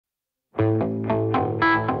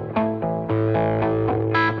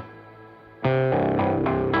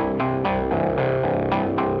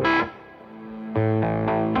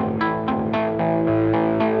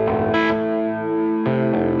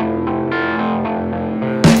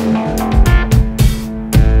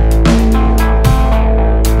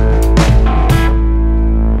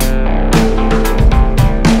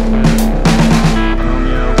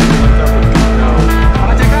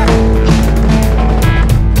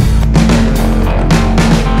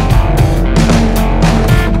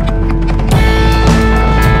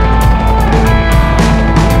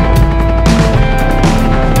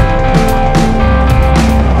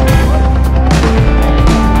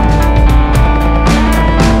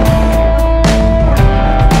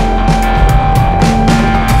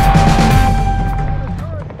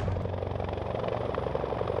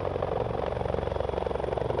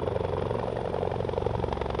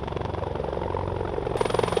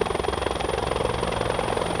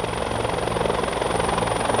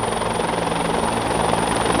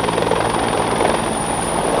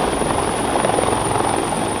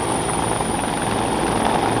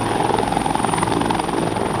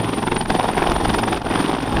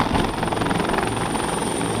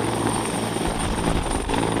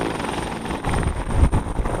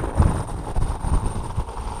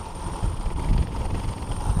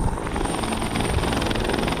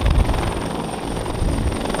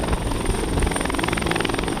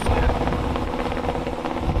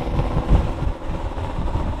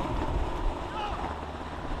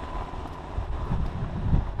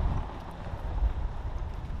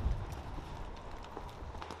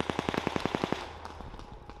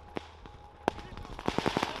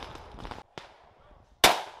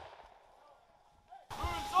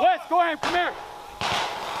go ahead, come here.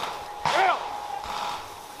 Real.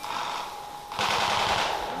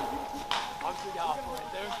 Obviously got off right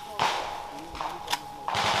there.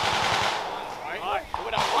 Alright,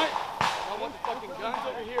 what I want the fucking guns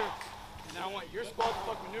over here. And then I want your squad to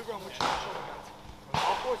fucking maneuver on which shoulder guns.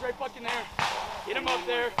 All fours right fucking there. Get him up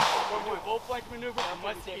there. We're doing both flank maneuver from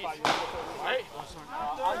west to east. Alright? So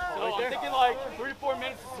I'm thinking like 3 to 4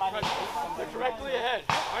 minutes of suppression. They're directly ahead.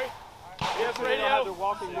 Alright? We have radio. They're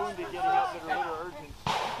walking wounded, getting up that are a little urgent. You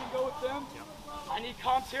can go with them. I need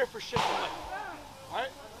comms here for shift and left.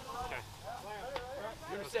 Alright? Okay.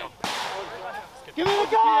 You understand? Give me the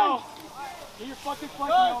gun! Get your fucking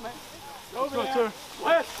flank element. Over there.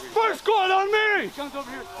 West. First squad on me! Guns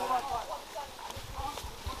over here.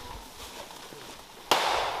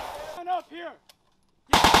 Up here.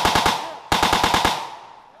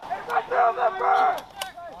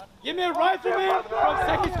 Give me a rifleman from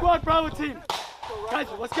 2nd Squad Bravo team. Guys,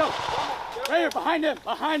 let's go. Right here, behind him.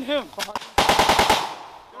 Behind him.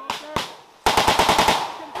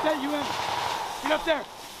 Set you in. Get up there.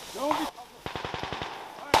 Don't be.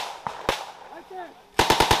 Right there.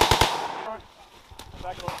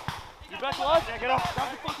 Back to left. You back to left? Yeah, get up. Drop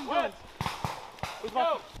your fucking guns. Let's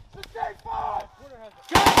go. Sustain 5!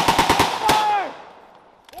 Fire!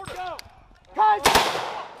 Porter! Go! Guys!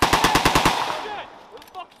 Shit! Where the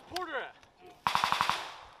fuck is Porter at?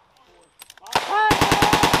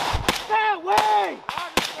 That way!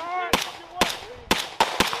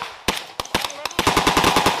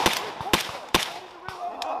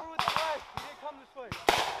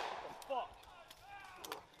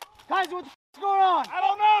 Guys, what the f is going on? I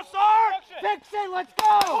don't know, sir! Fix it, let's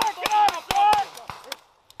go! Get up, sir!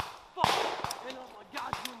 Fuck! And oh my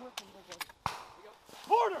God, you're with him.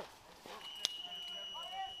 Porter!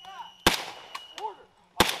 Porter!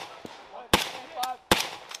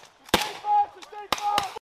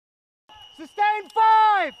 Sustain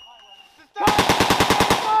 5! Sustain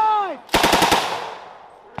 5!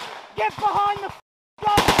 Get behind the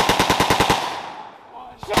gun!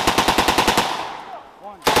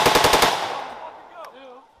 1,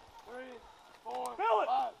 2, 3, 4, 5.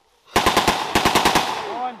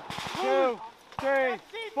 1, 2, 3,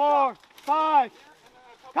 4, 5.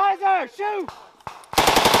 Kaiser, shoot!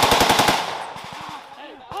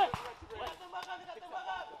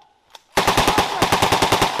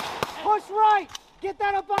 Push right! Get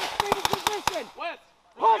that up on speed position!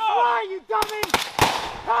 Push right, you dummy!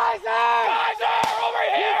 Kaiser! Kaiser, over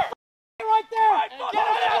here! Right there!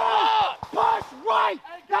 Push right!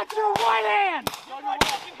 That's your right hand!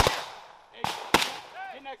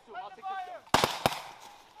 Get next to him, I'll take this down.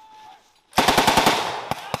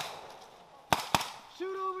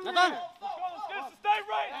 Shoot over there! Let's go, stay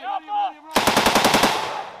right!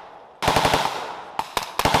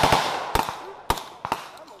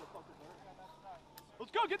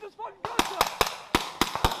 Let's go, get this fucking gun shot!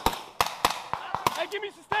 Hey, give me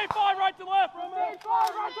sustain 5 right to left! Sustain 5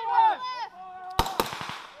 right to left!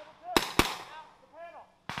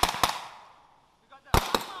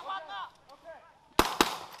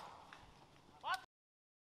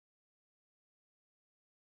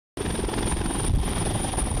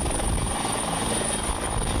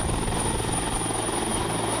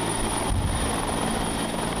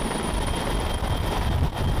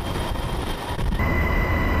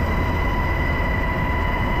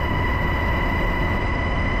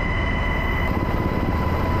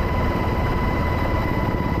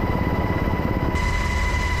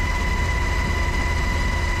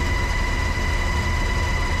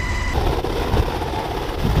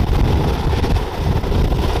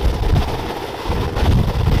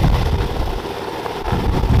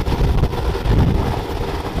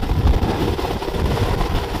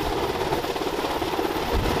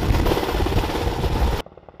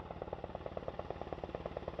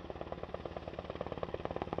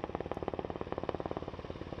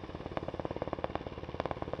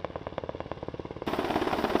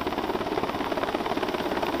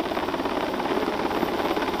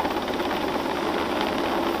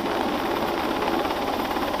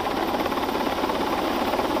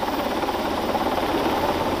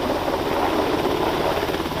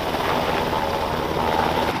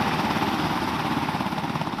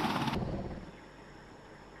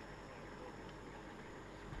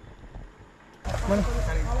 Mana?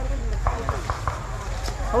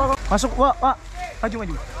 Halo, masuk, Wak.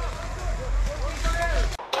 Maju.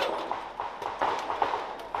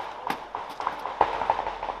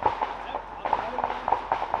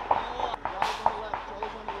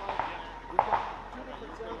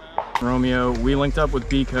 Romeo, we linked up with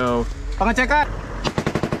Biko. Pengecekan.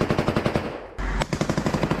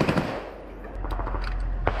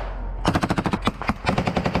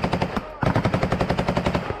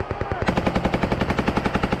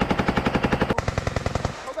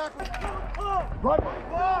 backwards. Run,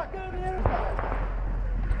 block.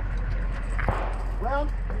 Round.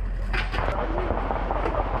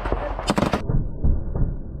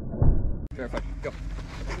 Verified. Go.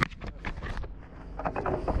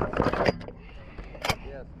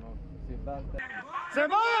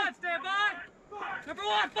 Stand by! Stand by! Number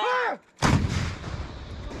 1, fire!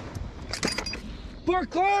 Four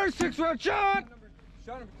clear, 6 round shot!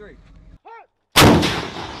 Shot number 3.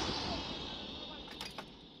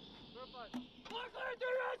 Four clear, 3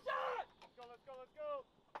 round shot! Let's go, let's go, let's go!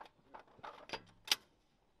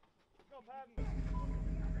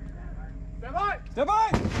 Stand by! Stand by!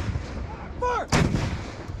 Fire!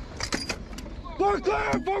 Four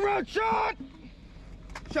clear, 4 round shot!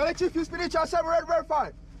 Charlie Chief, you speed shot 7 red,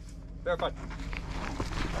 verified. Verified.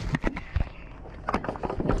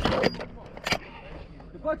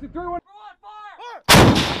 Deflection 3-1.